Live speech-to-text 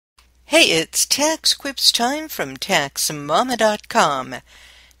Hey, it's TaxQuips time from TaxMama.com.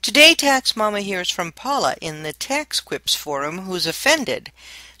 Today, TaxMama hears from Paula in the TaxQuips Forum who's offended.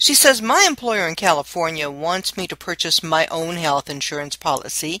 She says, my employer in California wants me to purchase my own health insurance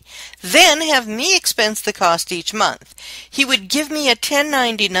policy, then have me expense the cost each month. He would give me a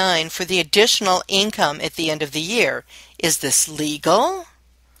 1099 for the additional income at the end of the year. Is this legal?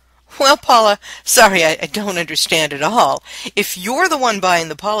 Well, Paula, sorry, I don't understand at all. If you're the one buying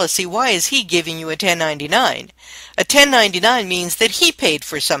the policy, why is he giving you a 1099? A 1099 means that he paid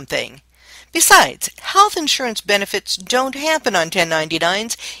for something. Besides, health insurance benefits don't happen on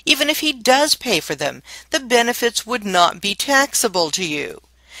 1099s. Even if he does pay for them, the benefits would not be taxable to you.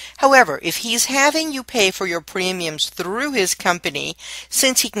 However, if he's having you pay for your premiums through his company,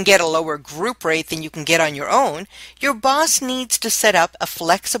 since he can get a lower group rate than you can get on your own, your boss needs to set up a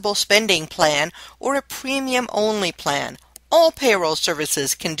flexible spending plan or a premium-only plan. All payroll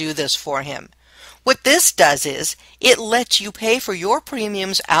services can do this for him. What this does is, it lets you pay for your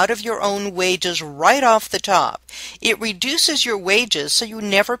premiums out of your own wages right off the top. It reduces your wages so you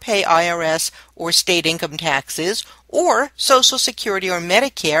never pay IRS or state income taxes or Social Security or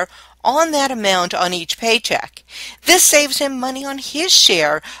Medicare on that amount on each paycheck. This saves him money on his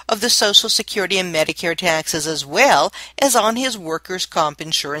share of the Social Security and Medicare taxes as well as on his workers' comp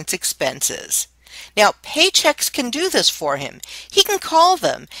insurance expenses. Now, Paychex can do this for him. He can call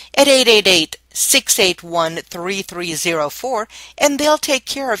them at 888-681-3304, and they'll take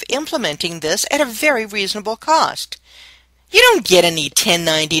care of implementing this at a very reasonable cost. You don't get any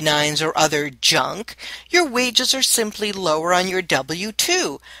 1099s or other junk. Your wages are simply lower on your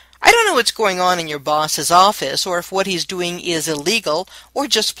W-2. I don't know what's going on in your boss's office or if what he's doing is illegal or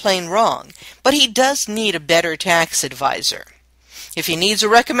just plain wrong, but he does need a better tax advisor. If he needs a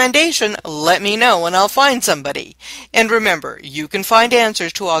recommendation, let me know and I'll find somebody. And remember, you can find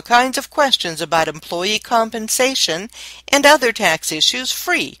answers to all kinds of questions about employee compensation and other tax issues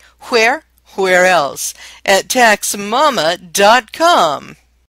free. Where else? At TaxMama.com.